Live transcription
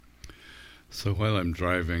So while I'm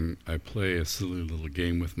driving, I play a silly little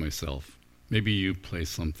game with myself. Maybe you play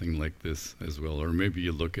something like this as well, or maybe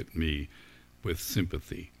you look at me with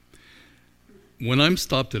sympathy. When I'm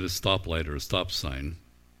stopped at a stoplight or a stop sign,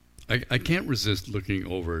 I can't resist looking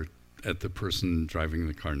over at the person driving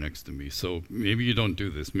the car next to me. So maybe you don't do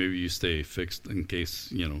this. Maybe you stay fixed in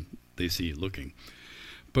case, they see you looking.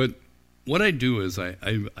 But what I do is I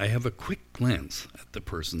have a quick glance at the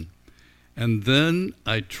person, and then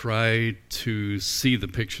I try to see the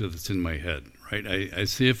picture that's in my head, right? I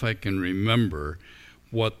see if I can remember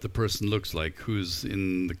what the person looks like who's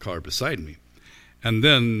in the car beside me. And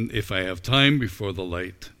then if I have time before the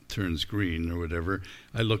light turns green or whatever,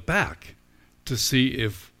 I look back to see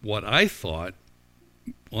if what I thought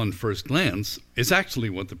on first glance is actually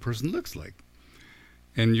what the person looks like.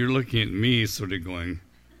 And you're looking at me sort of going,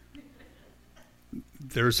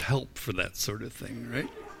 there's help for that sort of thing, right?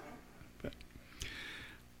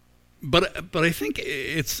 But I think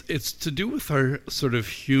it's to do with our sort of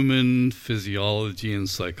human physiology and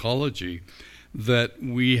psychology, that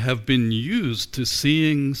we have been used to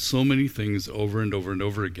seeing so many things over and over and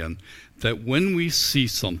over again, that when we see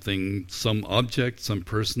something, some object, some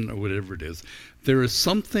person, or whatever it is, there is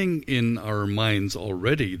something in our minds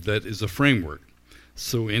already that is a framework.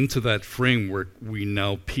 So into that framework, we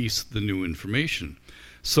now piece the new information.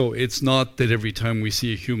 So it's not that every time we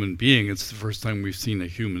see a human being, it's the first time we've seen a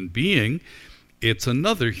human being, it's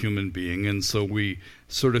another human being, and so we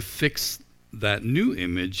sort of fix that new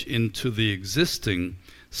image into the existing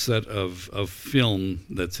set of film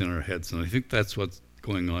that's in our heads. And I think that's what's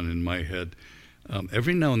going on in my head.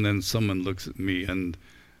 Every now and then someone looks at me and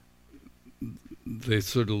they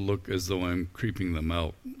sort of look as though I'm creeping them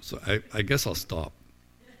out. So I guess I'll stop.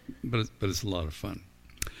 But it's a lot of fun.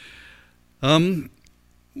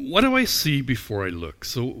 What do I see before I look?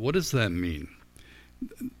 So what does that mean?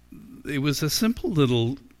 It was a simple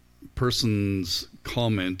little person's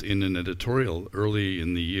comment in an editorial early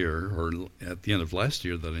in the year or at the end of last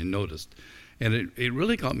year that I noticed. And it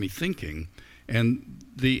really got me thinking. And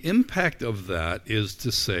the impact of that is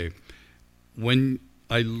to say, when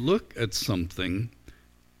I look at something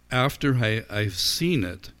after I've seen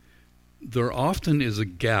it, there often is a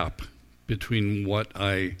gap between what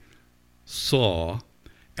I saw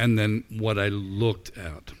and then what I looked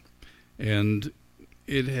at. And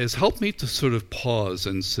it has helped me to sort of pause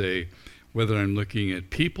and say, whether I'm looking at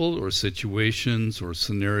people or situations or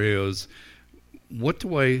scenarios, what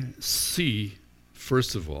do I see,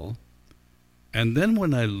 first of all? And then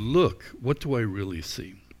when I look, what do I really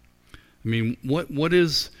see? I mean, what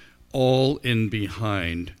is all in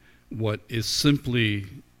behind what is simply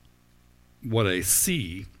what I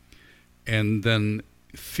see and then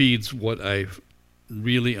feeds what I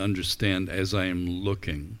really understand as I am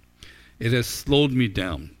looking? It has slowed me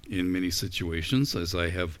down in many situations as I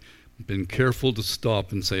have been careful to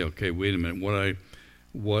stop and say, okay, wait a minute,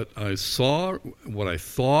 what I saw, what I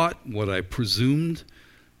thought, what I presumed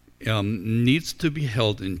needs to be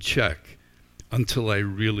held in check until I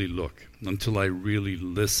really look, until I really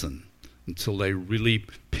listen, until I really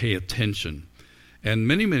pay attention. And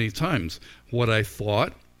many, many times, what I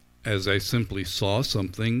thought as I simply saw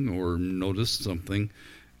something or noticed something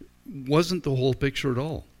wasn't the whole picture at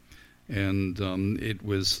all. And it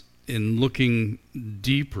was in looking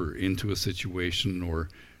deeper into a situation or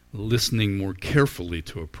listening more carefully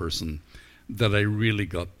to a person that I really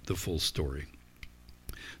got the full story.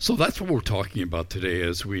 So that's what we're talking about today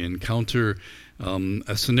as we encounter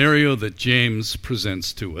a scenario that James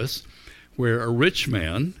presents to us, where a rich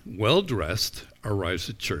man, well-dressed, arrives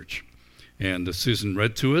at church. And as Susan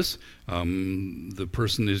read to us, the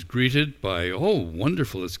person is greeted by, oh,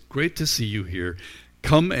 wonderful, it's great to see you here.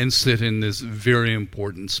 Come and sit in this very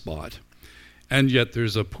important spot. And yet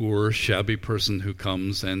there's a poor, shabby person who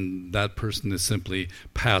comes, and that person is simply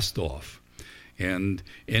passed off. And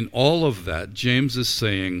in all of that, James is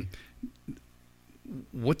saying,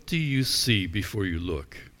 what do you see before you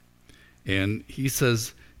look? And he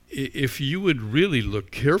says, if you would really look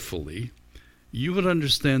carefully, you would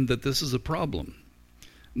understand that this is a problem.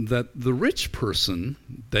 That the rich person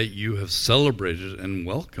that you have celebrated and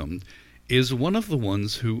welcomed is one of the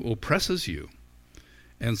ones who oppresses you.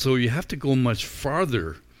 And so you have to go much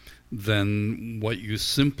farther than what you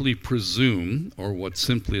simply presume or what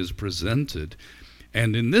simply is presented.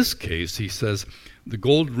 And in this case, he says, the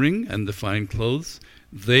gold ring and the fine clothes,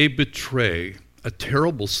 they betray a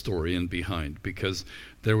terrible story in behind, because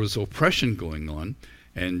there was oppression going on.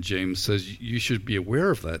 And James says you should be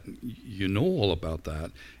aware of that. You know all about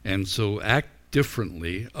that. And so act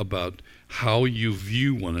differently about how you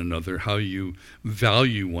view one another, how you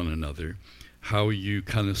value one another, how you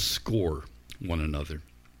kind of score one another.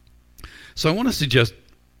 So I want to suggest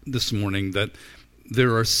this morning that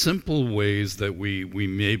there are simple ways that we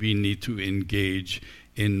maybe need to engage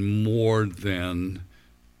in more than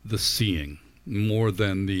the seeing, more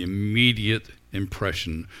than the immediate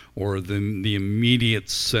impression or the immediate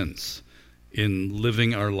sense in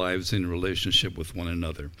living our lives in relationship with one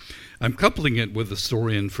another. I'm coupling it with a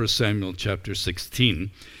story in 1 Samuel chapter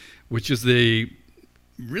 16, which is a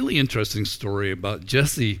really interesting story about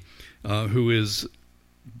Jesse, who is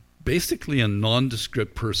basically a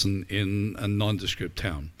nondescript person in a nondescript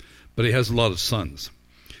town, but he has a lot of sons.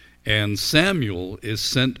 And Samuel is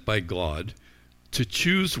sent by God to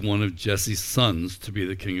choose one of Jesse's sons to be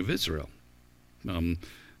the king of Israel.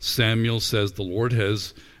 Samuel says, the Lord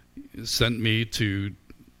has sent me to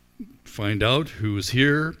find out who is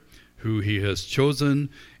here, who he has chosen,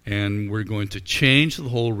 and we're going to change the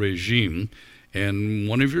whole regime, and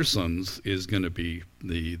one of your sons is going to be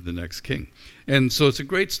the next king. And so it's a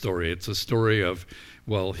great story. It's a story of,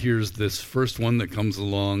 well, here's this first one that comes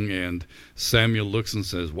along, and Samuel looks and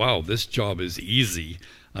says, wow, this job is easy.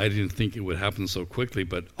 I didn't think it would happen so quickly,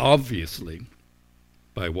 but obviously,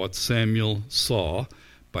 by what Samuel saw,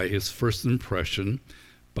 by his first impression,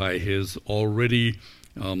 by his already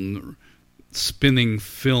spinning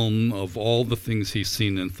film of all the things he's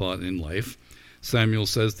seen and thought in life, Samuel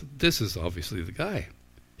says, this is obviously the guy.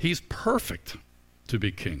 He's perfect to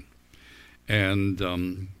be king. And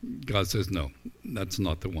God says, no, that's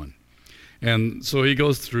not the one. And so he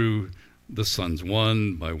goes through the sons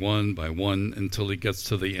one by one until he gets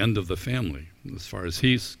to the end of the family, as far as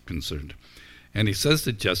he's concerned. And he says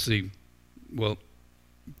to Jesse, well,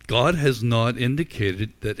 God has not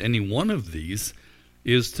indicated that any one of these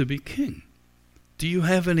is to be king. Do you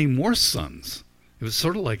have any more sons? It was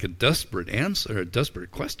sort of like a desperate answer, a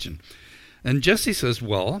desperate question. And Jesse says,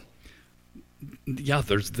 well, yeah,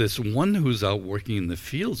 there's this one who's out working in the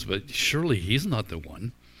fields, but surely he's not the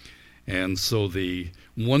one. And so the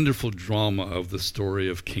wonderful drama of the story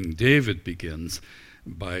of King David begins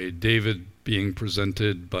by David being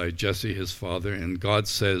presented by Jesse, his father, and God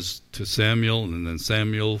says to Samuel, and then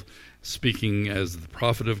Samuel speaking as the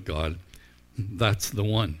prophet of God, that's the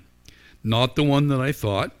one. Not the one that I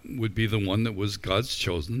thought would be the one that was God's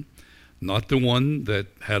chosen, not the one that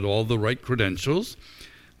had all the right credentials,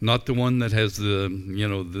 not the one that has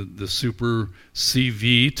the super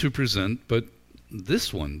CV to present, but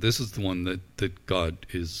this one. This is the one that God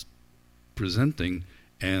is presenting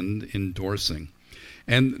and endorsing.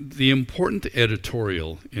 And the important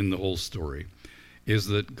editorial in the whole story is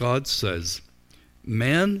that God says,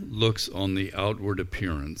 man looks on the outward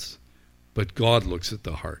appearance, but God looks at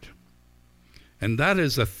the heart. And that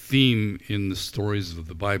is a theme in the stories of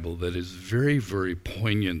the Bible that is very, very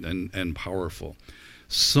poignant and powerful.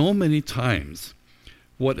 So many times,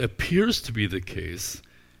 what appears to be the case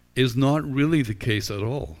is not really the case at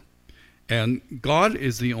all. And God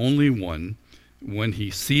is the only one, when he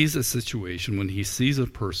sees a situation, when he sees a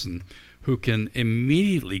person, who can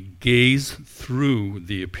immediately gaze through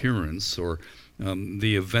the appearance or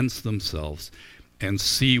the events themselves and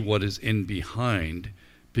see what is in behind,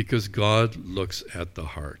 because God looks at the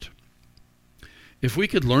heart. If we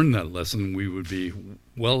could learn that lesson, we would be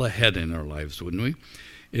well ahead in our lives, wouldn't we?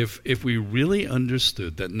 If we really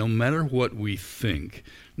understood that no matter what we think,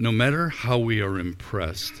 no matter how we are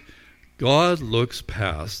impressed, God looks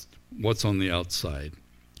past what's on the outside,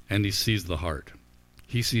 and he sees the heart.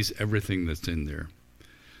 He sees everything that's in there.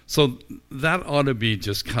 So that ought to be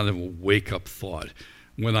just kind of a wake-up thought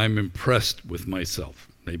when I'm impressed with myself.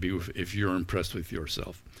 Maybe if you're impressed with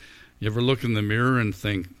yourself. You ever look in the mirror and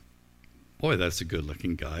think, boy, that's a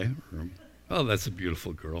good-looking guy, or, oh, that's a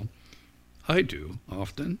beautiful girl. I do,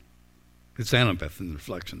 often. It's Annabeth in the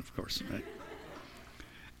reflection, of course,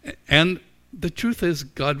 right? And the truth is,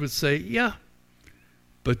 God would say, yeah,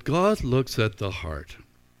 but God looks at the heart.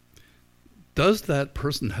 Does that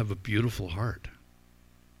person have a beautiful heart?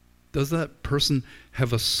 Does that person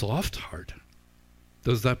have a soft heart?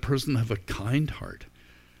 Does that person have a kind heart?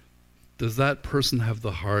 Does that person have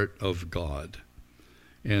the heart of God?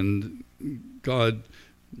 And God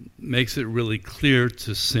makes it really clear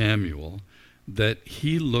to Samuel that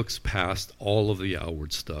he looks past all of the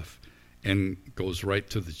outward stuff and goes right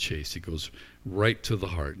to the chase. He goes right to the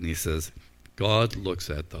heart, and he says, God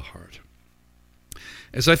looks at the heart.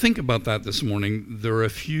 As I think about that this morning, there are a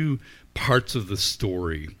few parts of the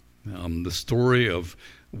story of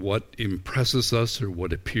what impresses us or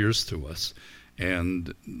what appears to us,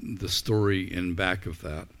 and the story in back of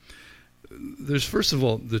that. There's, first of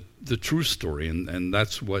all, the true story, and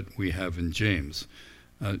that's what we have in James.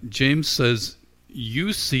 James says,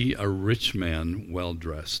 you see a rich man well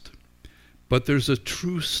dressed, But there's a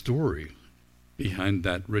true story behind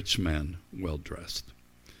that rich man well-dressed.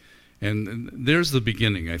 And there's the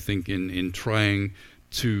beginning, I think, in trying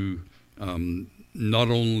to not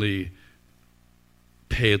only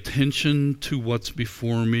pay attention to what's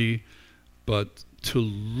before me, but to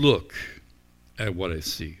look at what I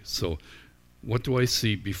see. So what do I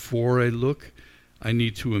see before I look? I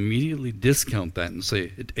need to immediately discount that and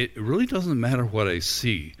say, it really doesn't matter what I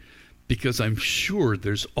see, because I'm sure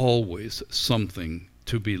there's always something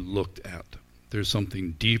to be looked at. There's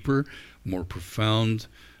something deeper, more profound,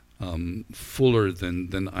 fuller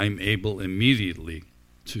than I'm able immediately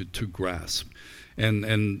to grasp.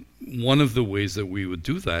 And one of the ways that we would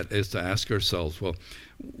do that is to ask ourselves, well,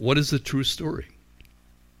 what is the true story?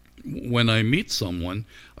 When I meet someone,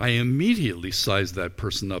 I immediately size that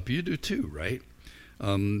person up. You do too, right?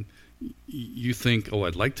 You think, oh,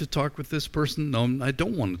 I'd like to talk with this person. No, I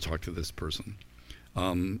don't want to talk to this person.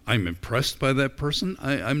 I'm impressed by that person.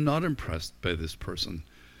 I'm not impressed by this person.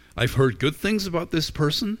 I've heard good things about this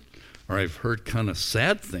person, or I've heard kind of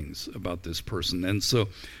sad things about this person. And so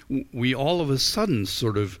we all of a sudden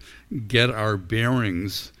sort of get our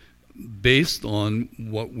bearings based on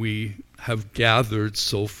what we have gathered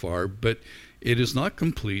so far, but it is not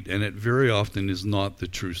complete, and it very often is not the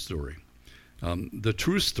true story. The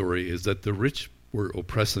true story is that the rich were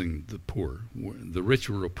oppressing the poor. The rich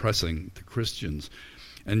were oppressing the Christians.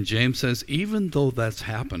 And James says, even though that's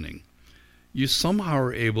happening, you somehow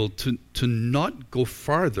are able to not go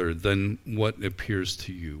farther than what appears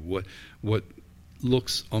to you, what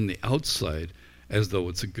looks on the outside as though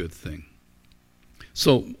it's a good thing.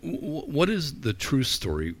 So what is the true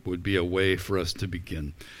story would be a way for us to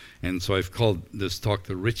begin. And so I've called this talk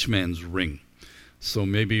the rich man's ring. So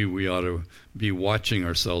maybe we ought to be watching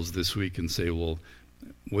ourselves this week and say, well,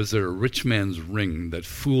 was there a rich man's ring that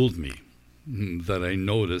fooled me, that I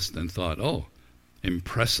noticed and thought, oh,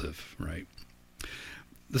 impressive, right?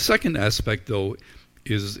 The second aspect, though,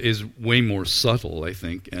 is way more subtle, I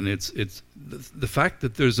think, and it's the fact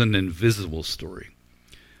that there's an invisible story.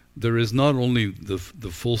 There is not only the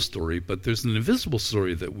full story, but there's an invisible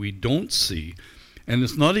story that we don't see. And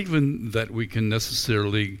it's not even that we can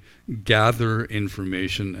necessarily gather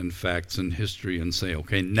information and facts and history and say,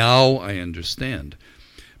 okay, now I understand.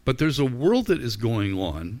 But there's a world that is going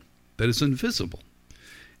on that is invisible.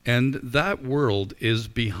 And that world is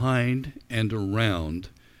behind and around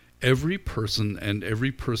every person and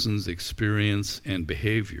every person's experience and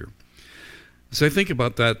behavior. So I think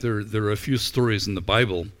about that, there are a few stories in the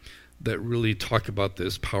Bible that really talk about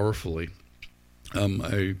this powerfully.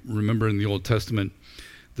 I remember in the Old Testament,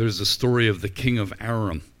 there's a story of the king of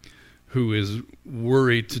Aram who is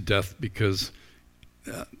worried to death because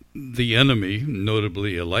the enemy,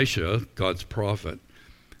 notably Elisha, God's prophet,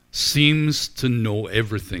 seems to know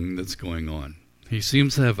everything that's going on. He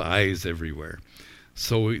seems to have eyes everywhere.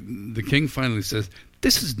 So the king finally says,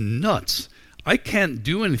 this is nuts. I can't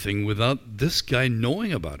do anything without this guy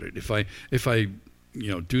knowing about it. If I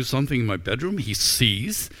do something in my bedroom, he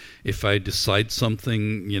sees. If I decide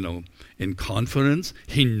something, in confidence,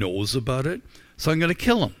 he knows about it. So I'm going to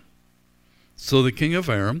kill him. So the king of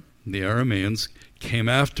Aram, the Arameans, came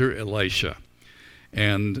after Elisha.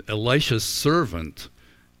 And Elisha's servant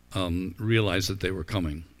realized that they were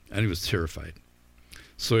coming, and he was terrified.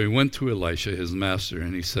 So he went to Elisha, his master,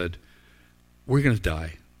 and he said, we're going to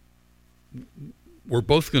die. We're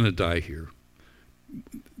both going to die here.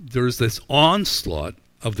 There's this onslaught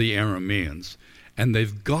of the Arameans, and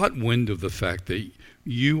they've got wind of the fact that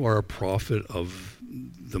you are a prophet of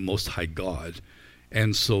the Most High God,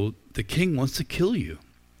 and so the king wants to kill you.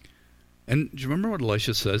 And do you remember what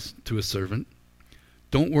Elisha says to his servant?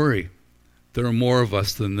 Don't worry, there are more of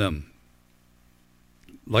us than them.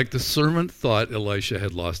 Like the servant thought Elisha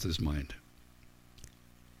had lost his mind.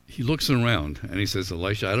 He looks around and he says,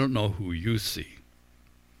 Elisha, I don't know who you see.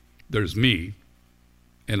 There's me,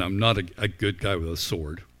 and I'm not a good guy with a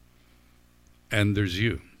sword. And there's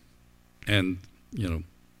you. And,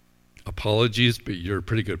 apologies, but you're a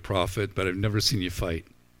pretty good prophet, but I've never seen you fight.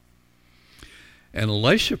 And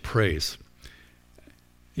Elisha prays.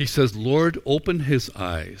 He says, Lord, open his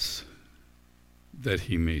eyes that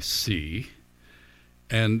he may see.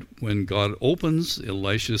 And when God opens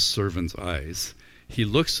Elisha's servant's eyes, he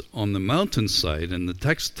looks on the mountainside, and the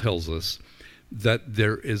text tells us that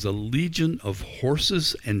there is a legion of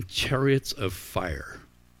horses and chariots of fire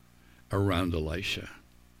around Elisha.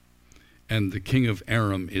 And the king of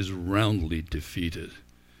Aram is roundly defeated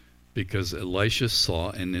because Elisha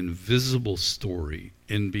saw an invisible story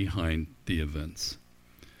in behind the events.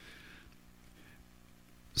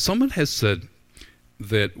 Someone has said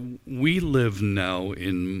that we live now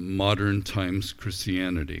in modern times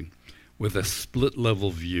Christianity with a split-level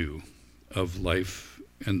view of life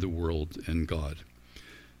and the world and God.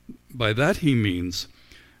 By that he means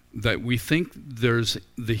that we think there's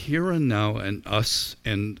the here and now and us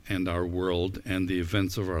and our world and the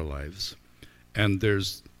events of our lives, and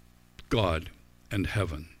there's God and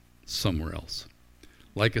heaven somewhere else,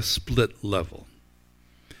 like a split level.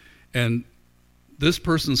 And this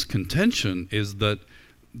person's contention is that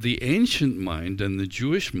the ancient mind and the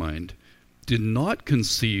Jewish mind did not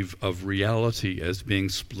conceive of reality as being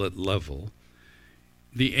split level.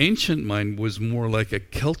 The ancient mind was more like a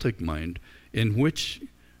Celtic mind in which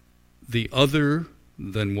the other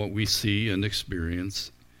than what we see and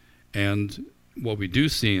experience and what we do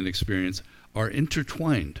see and experience are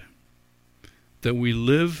intertwined. That we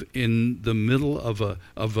live in the middle of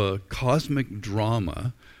a cosmic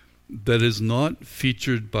drama that is not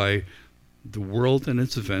featured by the world and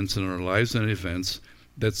its events and our lives and events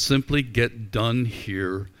that simply get done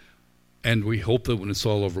here, and we hope that when it's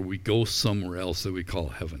all over we go somewhere else that we call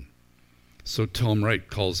heaven. So Tom Wright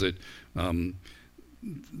calls it the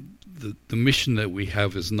mission that we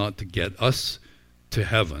have is not to get us to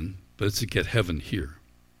heaven, but it's to get heaven here.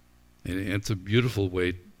 And it's a beautiful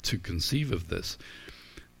way to conceive of this.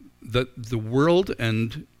 That the world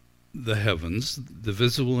and the heavens, the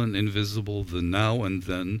visible and invisible, the now and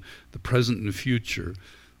then, the present and future,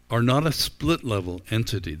 are not a split-level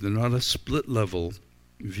entity. They're not a split-level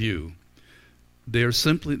view. They are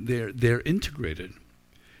simply, they're integrated.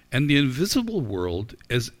 And the invisible world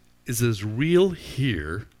is as real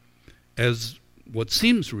here as what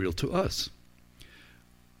seems real to us.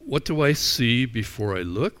 What do I see before I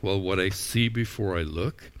look? Well, what I see before I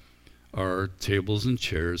look are tables and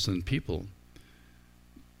chairs and people.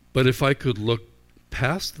 But if I could look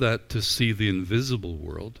past that to see the invisible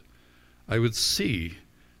world, I would see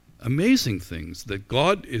amazing things, that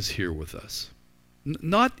God is here with us.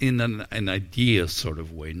 Not in an idea sort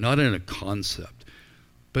of way, not in a concept,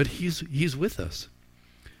 but he's with us.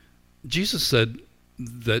 Jesus said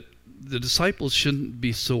that the disciples shouldn't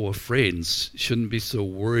be so afraid and shouldn't be so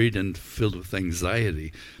worried and filled with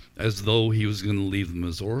anxiety as though he was going to leave them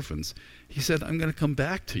as orphans. He said, I'm going to come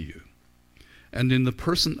back to you. And in the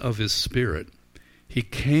person of his Spirit, he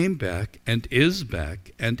came back and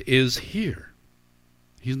is here.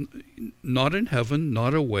 He's not in heaven,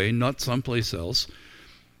 not away, not someplace else,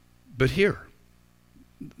 but here.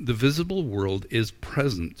 The visible world is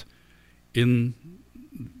present in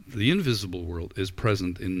the invisible world is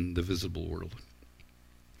present in the visible world.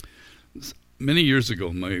 Many years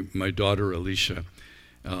ago, my daughter Alicia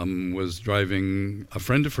was driving a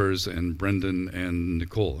friend of hers and Brendan and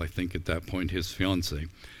Nicole, I think at that point his fiance,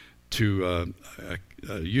 to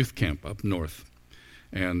a youth camp up north.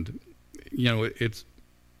 And, you know, it's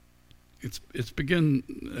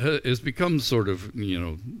become sort of, you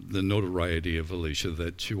know, the notoriety of Alicia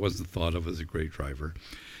that she wasn't thought of as a great driver.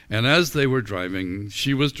 And as they were driving,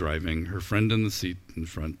 she was driving, her friend in the seat in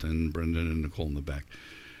front and Brendan and Nicole in the back.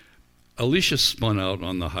 Alicia spun out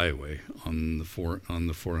on the highway, on the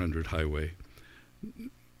 400 highway,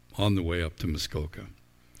 on the way up to Muskoka.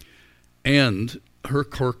 And her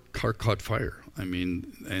car caught fire. I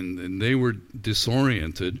mean, and they were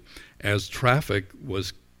disoriented as traffic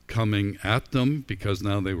was coming at them because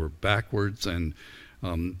now they were backwards. And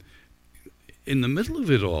in the middle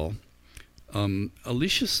of it all,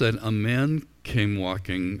 Alicia said a man came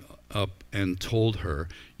walking up and told her,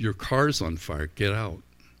 your car's on fire, get out.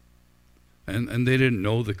 And they didn't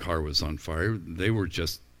know the car was on fire. They were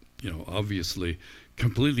just, you know, obviously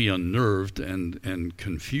completely unnerved and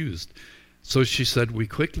confused. So she said, we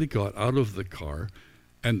quickly got out of the car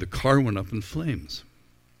and the car went up in flames.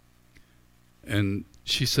 And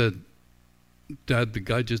she said, Dad, the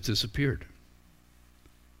guy just disappeared.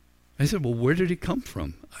 I said, well, where did he come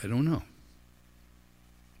from? I don't know.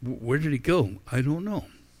 Where did he go? I don't know.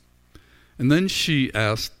 And then she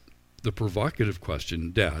asked the provocative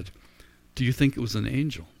question, Dad, do you think it was an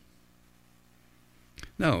angel?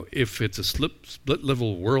 Now, if it's a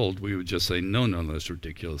split-level world, we would just say, no, that's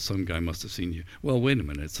ridiculous. Some guy must have seen you. Well, wait a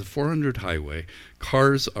minute. It's a 400 highway.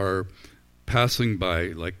 Cars are passing by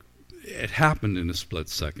like it happened in a split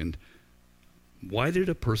second. Why did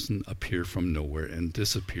a person appear from nowhere and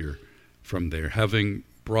disappear from there, having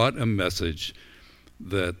brought a message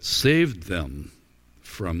that saved them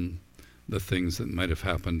from the things that might have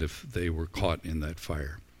happened if they were caught in that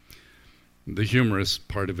fire? The humorous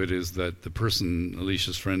part of it is that the person,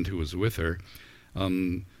 Alicia's friend who was with her,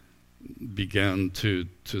 began to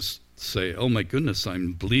say, oh my goodness,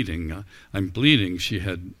 I'm bleeding. She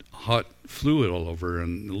had hot fluid all over her,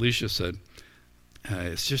 and Alicia said,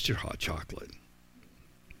 It's just your hot chocolate,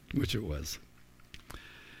 which it was.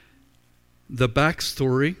 The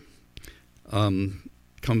backstory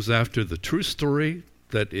comes after the true story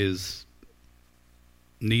that is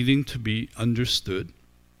needing to be understood.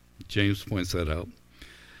 James points that out.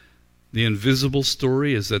 The invisible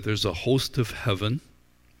story is that there's a host of heaven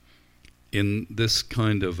in this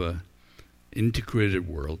kind of a integrated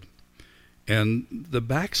world. And the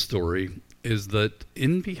backstory is that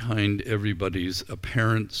in behind everybody's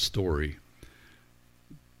apparent story,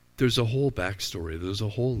 there's a whole backstory, there's a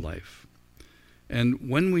whole life. And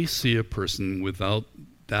when we see a person without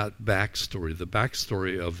that backstory, the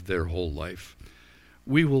backstory of their whole life,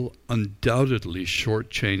 we will undoubtedly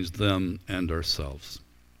shortchange them and ourselves.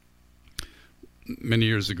 Many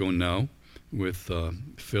years ago now, with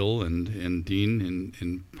Phil and Dean,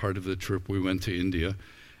 in part of the trip, we went to India,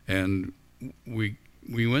 and we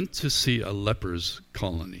went to see a lepers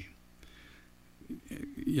colony.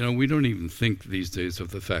 You know, we don't even think these days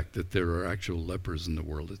of the fact that there are actual lepers in the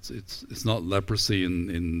world. It's not leprosy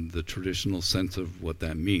in the traditional sense of what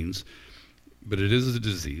that means, but it is a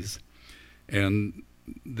disease. And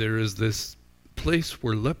there is this place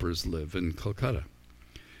where lepers live in Calcutta.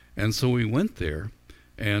 And so we went there,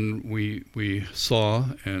 and we saw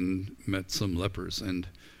and met some lepers, and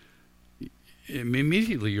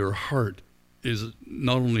immediately your heart is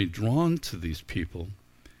not only drawn to these people,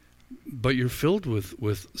 but you're filled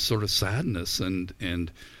with sort of sadness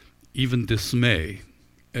and even dismay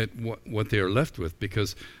at what they are left with,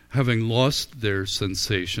 because having lost their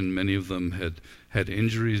sensation, many of them had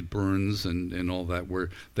injuries, burns, and all that, where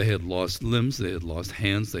they had lost limbs, they had lost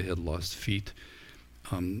hands, they had lost feet.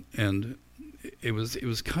 And it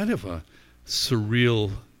was kind of a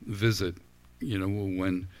surreal visit, you know,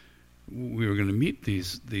 when we were going to meet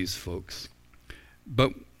these folks.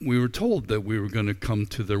 But we were told that we were going to come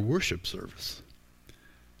to their worship service.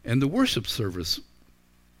 And the worship service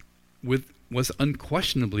was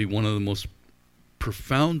unquestionably one of the most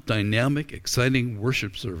profound, dynamic, exciting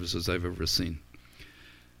worship services I've ever seen.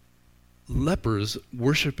 Lepers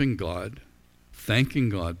worshiping God, thanking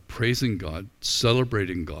God, praising God,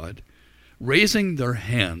 celebrating God, raising their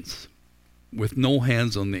hands with no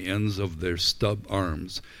hands on the ends of their stub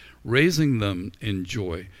arms, raising them in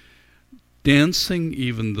joy, dancing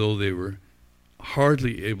even though they were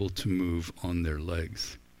hardly able to move on their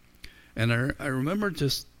legs. And I remember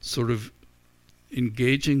just sort of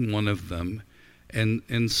engaging one of them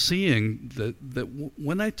and seeing that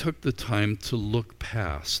when I took the time to look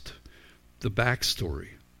past the backstory,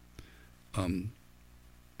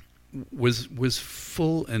 was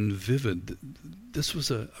full and vivid. This was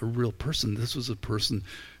a real person. This was a person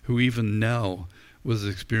who even now was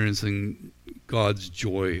experiencing God's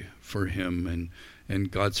joy for him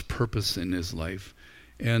and God's purpose in his life.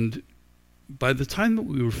 And by the time that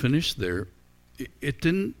we were finished there, it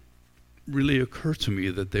didn't really occur to me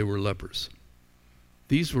that they were lepers.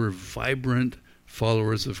 These were vibrant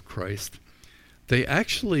followers of Christ. They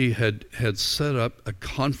actually had set up a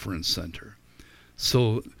conference center.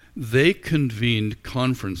 So they convened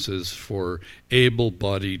conferences for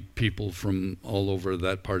able-bodied people from all over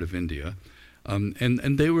that part of India,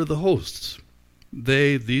 and they were the hosts.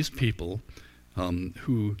 These people,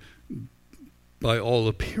 who by all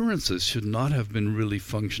appearances should not have been really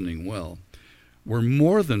functioning well, were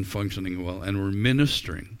more than functioning well and were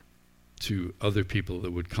ministering to other people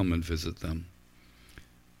that would come and visit them.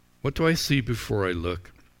 What do I see before I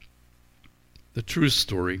look? The true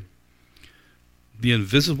story, the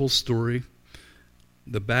invisible story,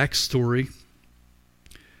 the backstory,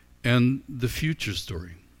 and the future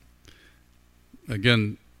story.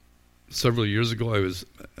 Again, several years ago, I was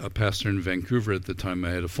a pastor in Vancouver at the time. I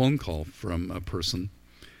had a phone call from a person,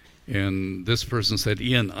 and this person said,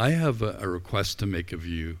 "Ian, I have a request to make of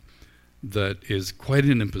you that is quite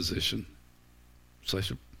an imposition." So I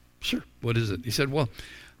said, "Sure, what is it?" He said, "Well,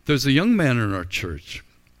 there's a young man in our church,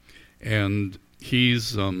 and he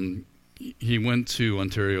went to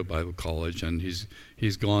Ontario Bible College, and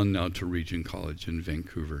he's gone now to Regent College in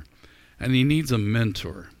Vancouver, and he needs a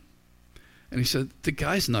mentor." And he said, "The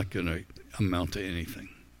guy's not going to amount to anything."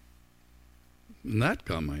 And that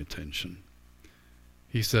got my attention.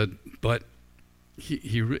 He said, "But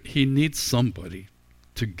he needs somebody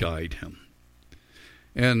to guide him."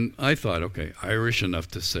 And I thought, okay, Irish enough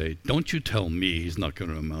to say, "Don't you tell me he's not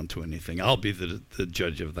going to amount to anything. I'll be the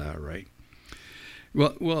judge of that, right?"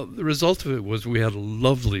 Well, the result of it was we had a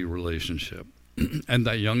lovely relationship. And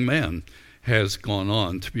that young man has gone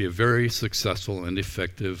on to be a very successful and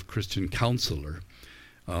effective Christian counselor,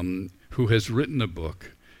 who has written a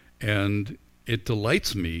book. And it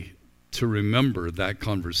delights me to remember that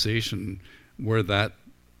conversation where that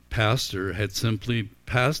pastor had simply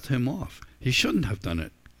passed him off. He shouldn't have done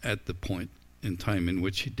it at the point in time in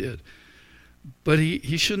which he did. But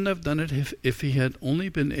he shouldn't have done it if he had only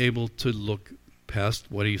been able to look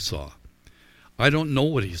past what he saw. I don't know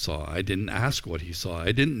what he saw. I didn't ask what he saw.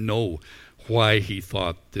 I didn't know why he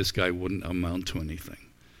thought this guy wouldn't amount to anything.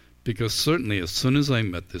 Because certainly as soon as I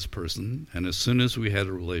met this person, and as soon as we had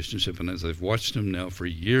a relationship, and as I've watched him now for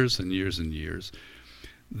years and years and years,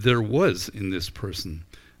 there was in this person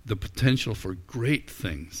the potential for great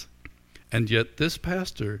things. And yet this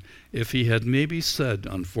pastor, if he had maybe said,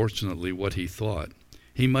 unfortunately, what he thought,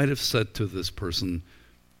 he might have said to this person,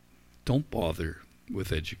 don't bother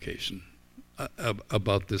with education,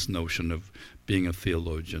 about this notion of being a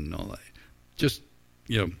theologian and all that. Just,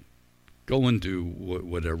 go and do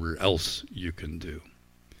whatever else you can do.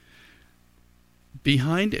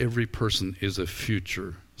 Behind every person is a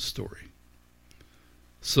future story.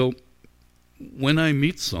 So when I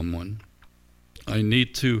meet someone, I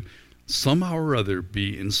need to somehow or other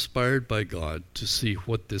be inspired by God to see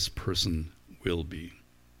what this person will be.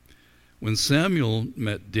 When Samuel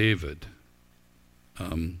met David,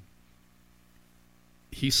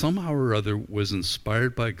 he somehow or other was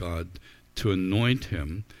inspired by God to anoint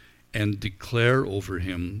him and declare over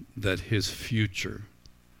him that his future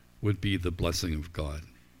would be the blessing of God.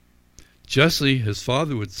 Jesse, his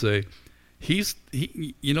father, would say, it's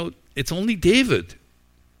only David.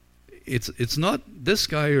 It's not this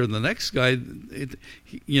guy or the next guy.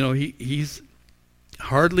 He's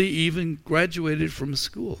hardly even graduated from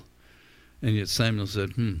school. And yet Samuel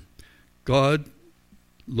said, God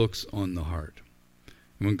looks on the heart.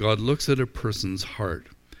 And when God looks at a person's heart,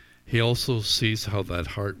 he also sees how that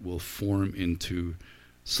heart will form into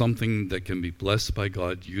something that can be blessed by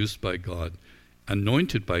God, used by God,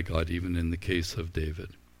 anointed by God, even in the case of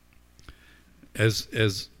David. As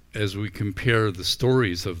we compare the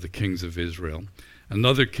stories of the kings of Israel,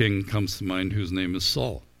 another king comes to mind whose name is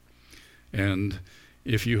Saul. And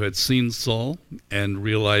if you had seen Saul and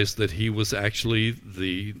realized that he was actually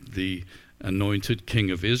the anointed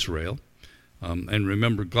king of Israel, and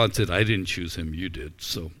remember, God said, I didn't choose him, you did.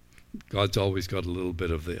 So God's always got a little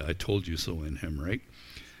bit of the I told you so in him, right?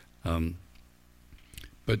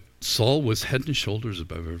 But Saul was head and shoulders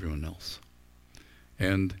above everyone else.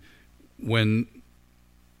 And when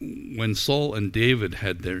Saul and David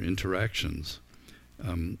had their interactions,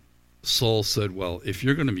 Saul said, well, if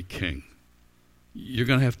you're going to be king, you're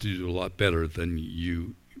going to have to do a lot better than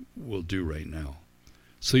you will do right now.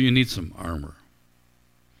 So you need some armor.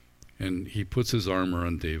 And he puts his armor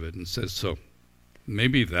on David and says, so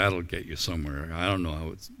maybe that'll get you somewhere. I don't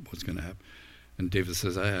know what's going to happen. And David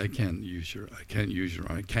says, I can't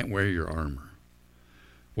wear your armor.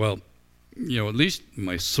 Well, at least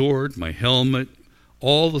my sword, my helmet,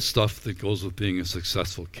 all the stuff that goes with being a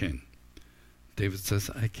successful king. David says,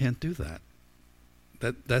 I can't do that.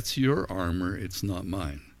 That's your armor, it's not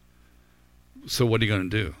mine. So what are you going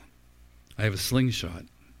to do? I have a slingshot.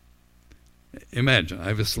 Imagine, I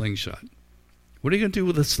have a slingshot. What are you going to do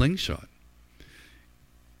with a slingshot?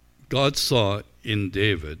 God saw in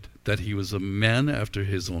David that he was a man after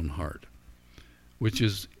his own heart, which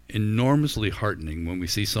is enormously heartening when we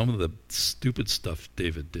see some of the stupid stuff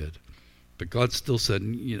David did. But God still said,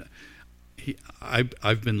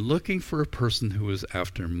 I've been looking for a person who is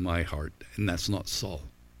after my heart, and that's not Saul.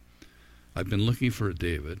 I've been looking for a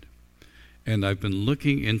David, and I've been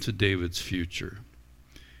looking into David's future,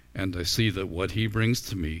 and I see that what he brings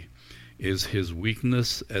to me is his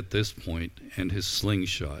weakness at this point and his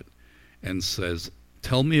slingshot, and says,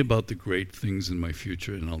 tell me about the great things in my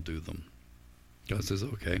future and I'll do them. God says,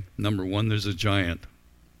 okay, number one, there's a giant.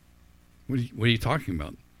 What are you talking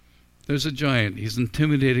about? There's a giant. He's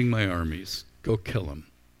intimidating my armies. Go kill him.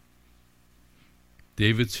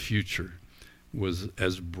 David's future was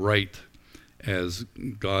as bright as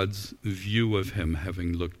God's view of him,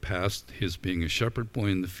 having looked past his being a shepherd boy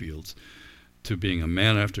in the fields to being a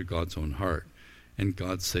man after God's own heart. And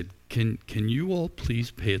God said, can you all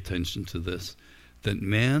please pay attention to this? That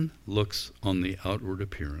man looks on the outward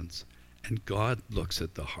appearance and God looks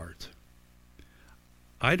at the heart.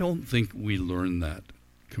 I don't think we learn that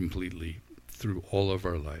completely through all of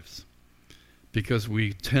our lives, because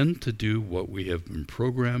we tend to do what we have been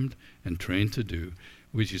programmed and trained to do,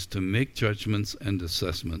 which is to make judgments and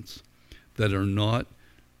assessments that are not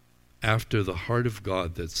after the heart of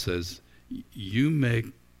God, that says, you may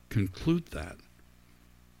conclude that,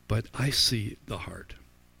 but I see the heart.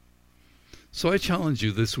 So I challenge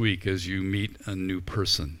you this week as you meet a new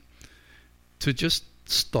person to just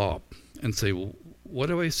stop and say, well, what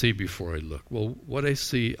do I see before I look? Well, what I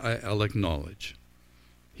see, I'll acknowledge.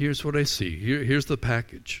 Here's what I see. Here's the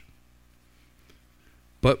package.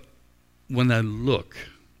 But when I look,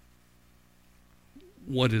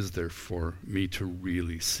 what is there for me to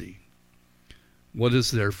really see? What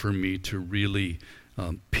is there for me to really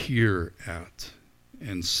peer at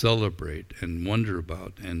and celebrate and wonder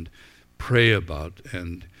about and pray about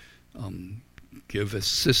and give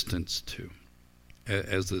assistance to,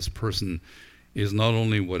 as this person is not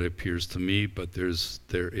only what appears to me, but there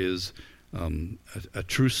is a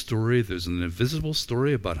true story. There's an invisible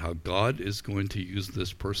story about how God is going to use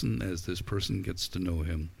this person as this person gets to know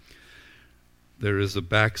him. There is a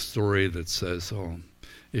backstory that says,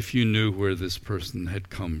 if you knew where this person had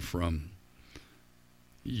come from,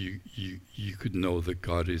 you could know that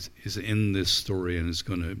God is in this story and is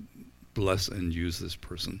going to bless and use this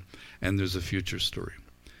person. And there's a future story.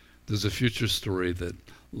 There's a future story that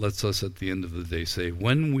lets us at the end of the day say,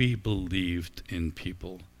 when we believed in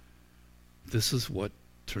people, this is what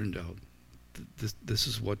turned out. This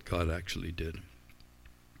is what God actually did.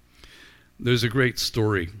 There's a great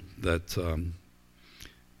story that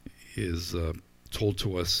is told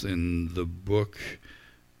to us in the book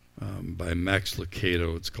by Max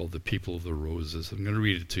Lucado. It's called The People of the Roses. I'm going to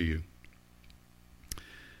read it to you.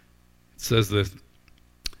 It says that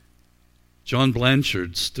John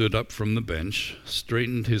Blanchard stood up from the bench,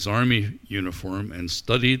 straightened his army uniform, and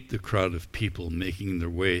studied the crowd of people making their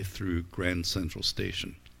way through Grand Central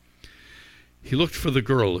Station. He looked for the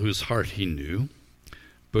girl whose heart he knew,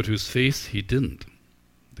 but whose face he didn't,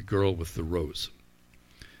 the girl with the rose.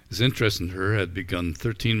 His interest in her had begun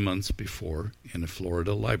 13 months before in a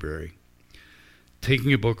Florida library.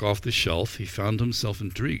 Taking a book off the shelf, he found himself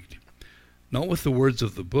intrigued, not with the words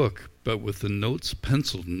of the book, but with the notes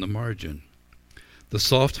penciled in the margin. The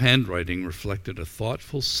soft handwriting reflected a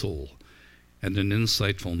thoughtful soul and an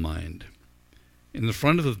insightful mind. In the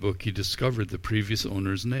front of the book, he discovered the previous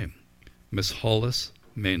owner's name, Miss Hollis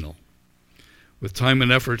Meynell. With time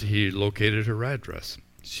and effort, he located her address.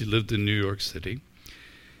 She lived in New York City.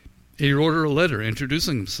 He wrote her a letter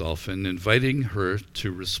introducing himself and inviting her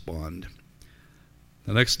to respond.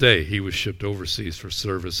 The next day, he was shipped overseas for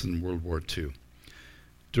service in World War II.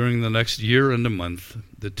 During the next year and a month,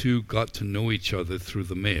 the two got to know each other through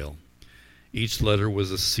the mail. Each letter was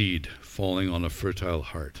a seed falling on a fertile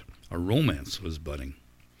heart. A romance was budding.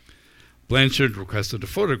 Blanchard requested a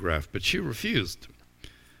photograph, but she refused.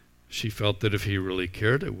 She felt that if he really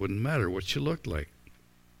cared, it wouldn't matter what she looked like.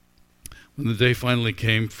 When the day finally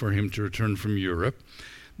came for him to return from Europe,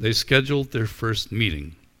 they scheduled their first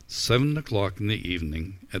meeting, 7 o'clock in the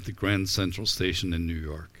evening, at the Grand Central Station in New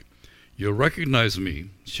York. "You'll recognize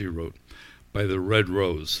me," she wrote, "by the red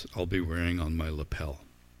rose I'll be wearing on my lapel."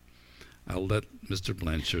 I'll let Mr.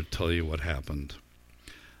 Blanchard tell you what happened.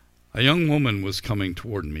 A young woman was coming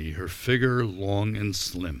toward me, her figure long and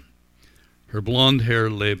slim. Her blonde hair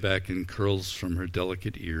lay back in curls from her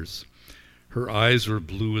delicate ears. Her eyes were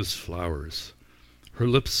blue as flowers. Her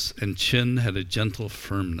lips and chin had a gentle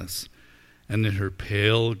firmness, and in her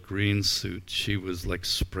pale green suit she was like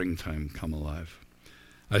springtime come alive.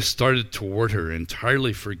 I started toward her,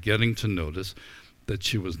 entirely forgetting to notice that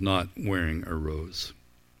she was not wearing a rose.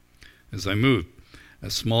 As I moved, a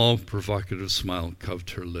small, provocative smile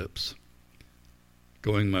curved her lips.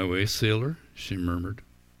 "Going my way, sailor?" she murmured.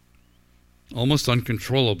 Almost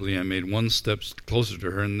uncontrollably, I made one step closer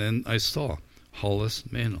to her, and then I saw Hollis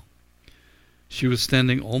Meynell. She was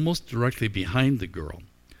standing almost directly behind the girl,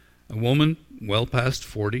 a woman well past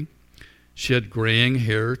 40. She had graying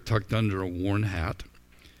hair tucked under a worn hat.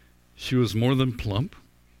 She was more than plump,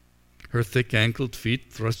 her thick-ankled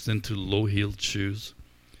feet thrust into low-heeled shoes.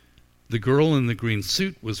 The girl in the green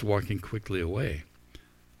suit was walking quickly away.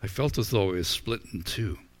 I felt as though I was split in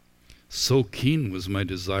two. So keen was my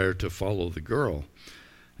desire to follow the girl,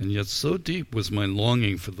 and yet so deep was my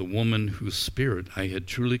longing for the woman whose spirit I had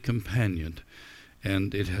truly companioned,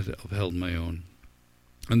 and it had upheld my own.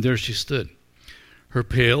 And there she stood. Her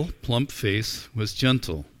pale, plump face was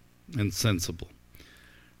gentle and sensible.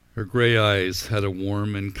 Her gray eyes had a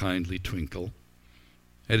warm and kindly twinkle.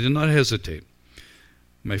 I did not hesitate.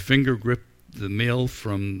 My finger gripped the mail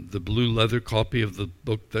from the blue leather copy of the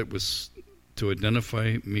book that was to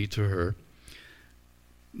identify me to her.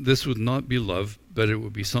 This would not be love, but it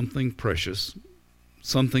would be something precious,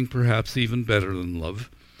 something perhaps even better than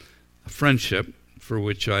love, a friendship for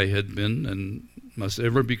which I had been and must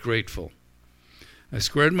ever be grateful. I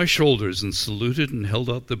squared my shoulders and saluted and held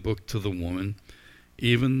out the book to the woman,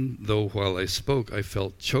 even though while I spoke I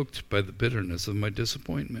felt choked by the bitterness of my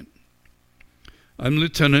disappointment. "I'm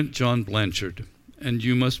Lieutenant John Blanchard, and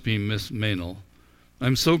you must be Miss Meynell.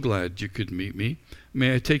 I'm so glad you could meet me.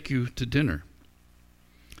 May I take you to dinner?"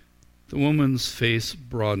 The woman's face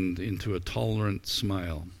broadened into a tolerant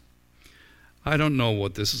smile. "I don't know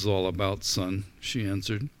what this is all about, son," she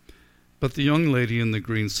answered. "But the young lady in the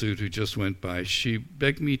green suit who just went by, she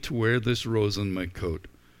begged me to wear this rose on my coat.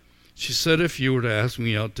 She said if you were to ask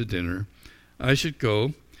me out to dinner, I should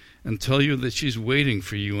go and tell you that she's waiting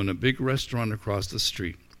for you in a big restaurant across the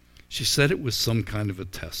street. She said it was some kind of a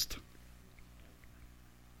test."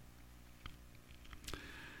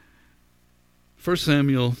 1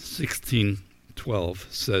 Samuel 16:12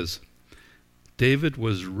 says, "David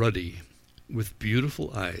was ruddy, with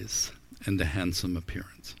beautiful eyes and a handsome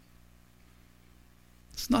appearance."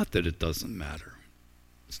 It's not that it doesn't matter.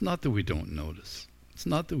 It's not that we don't notice. It's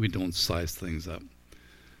not that we don't size things up.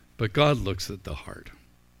 But God looks at the heart.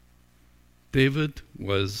 David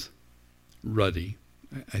was ruddy.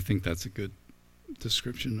 I think that's a good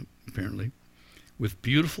description, apparently. With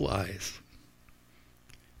beautiful eyes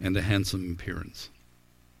and a handsome appearance.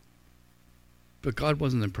 But God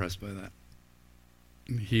wasn't impressed by that.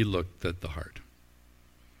 He looked at the heart.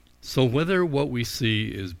 So whether what we see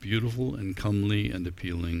is beautiful and comely and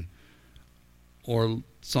appealing, or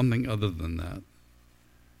something other than that,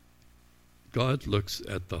 God looks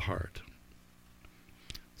at the heart.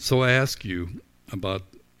 So I ask you about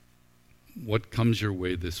what comes your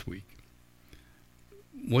way this week.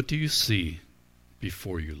 What do you see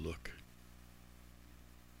before you look?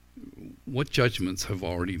 What judgments have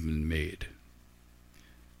already been made?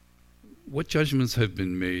 What judgments have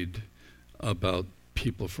been made about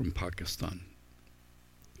people from Pakistan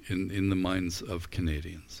in the minds of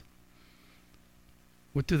Canadians?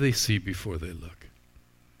 What do they see before they look?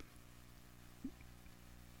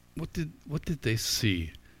 What did they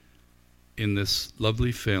see in this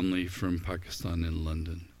lovely family from Pakistan in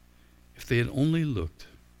London? If they had only looked,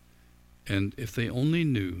 and if they only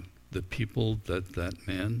knew the people that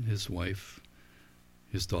man, his wife,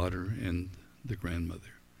 his daughter, and the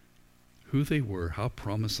grandmother, who they were, how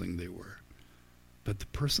promising they were. But the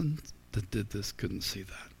person that did this couldn't see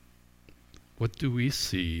that. What do we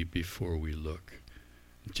see before we look?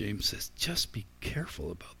 James says, just be careful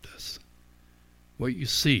about this. What you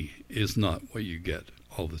see is not what you get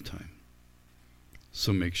all the time.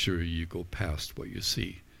 So make sure you go past what you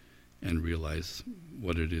see and realize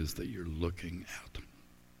what it is that you're looking at.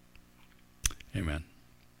 Amen.